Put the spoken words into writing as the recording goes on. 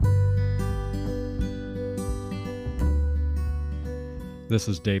This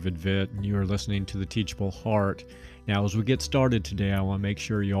is David Vitt, and you are listening to The Teachable Heart. Now, as we get started today, I want to make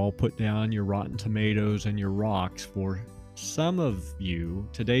sure you all put down your rotten tomatoes and your rocks. For some of you,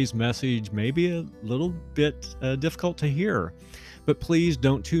 today's message may be a little bit difficult to hear, but please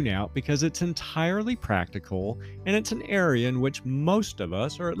don't tune out because it's entirely practical and it's an area in which most of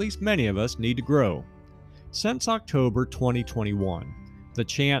us, or at least many of us, need to grow. Since October 2021, the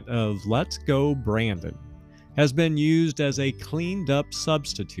chant of "Let's Go Brandon" has been used as a cleaned-up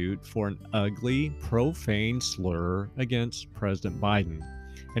substitute for an ugly, profane slur against President Biden.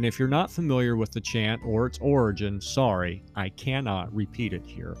 And if you're not familiar with the chant or its origin, sorry, I cannot repeat it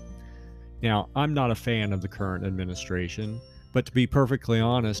here. Now, I'm not a fan of the current administration, but to be perfectly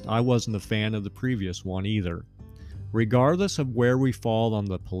honest, I wasn't a fan of the previous one either. Regardless of where we fall on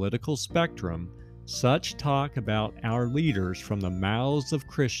the political spectrum, such talk about our leaders from the mouths of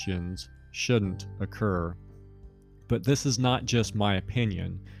Christians shouldn't occur. But this is not just my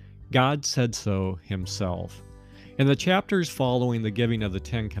opinion. God said so himself. In the chapters following the giving of the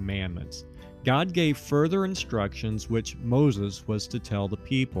Ten Commandments, God gave further instructions which Moses was to tell the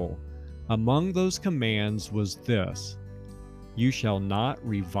people. Among those commands was this: "You shall not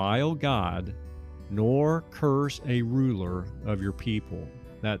revile God, nor curse a ruler of your people."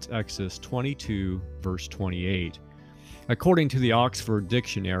 That's Exodus 22, verse 28. According to the Oxford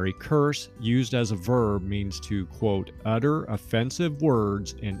Dictionary, curse, used as a verb, means to, quote, utter offensive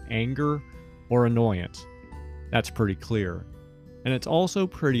words in anger or annoyance. That's pretty clear. And it's also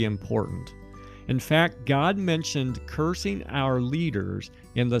pretty important. In fact, God mentioned cursing our leaders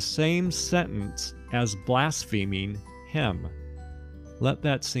in the same sentence as blaspheming Him. Let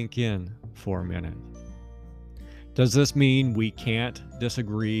that sink in for a minute. Does this mean we can't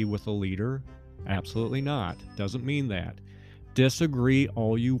disagree with a leader? Absolutely not. Doesn't mean that. Disagree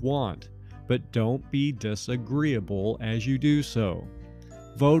all you want, but don't be disagreeable as you do so.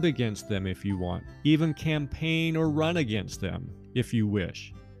 Vote against them if you want, even campaign or run against them if you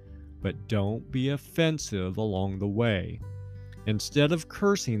wish. But don't be offensive along the way. Instead of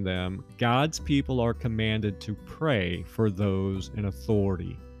cursing them, God's people are commanded to pray for those in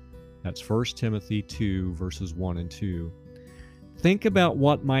authority. That's 1 Timothy 2, verses 1 and 2. Think about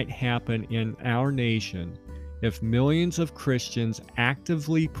what might happen in our nation if millions of Christians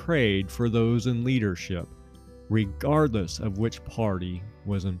actively prayed for those in leadership, regardless of which party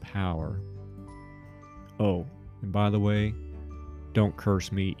was in power. Oh, and by the way, don't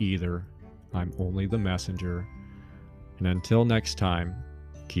curse me either. I'm only the messenger. And until next time,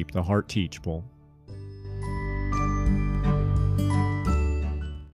 keep the heart teachable.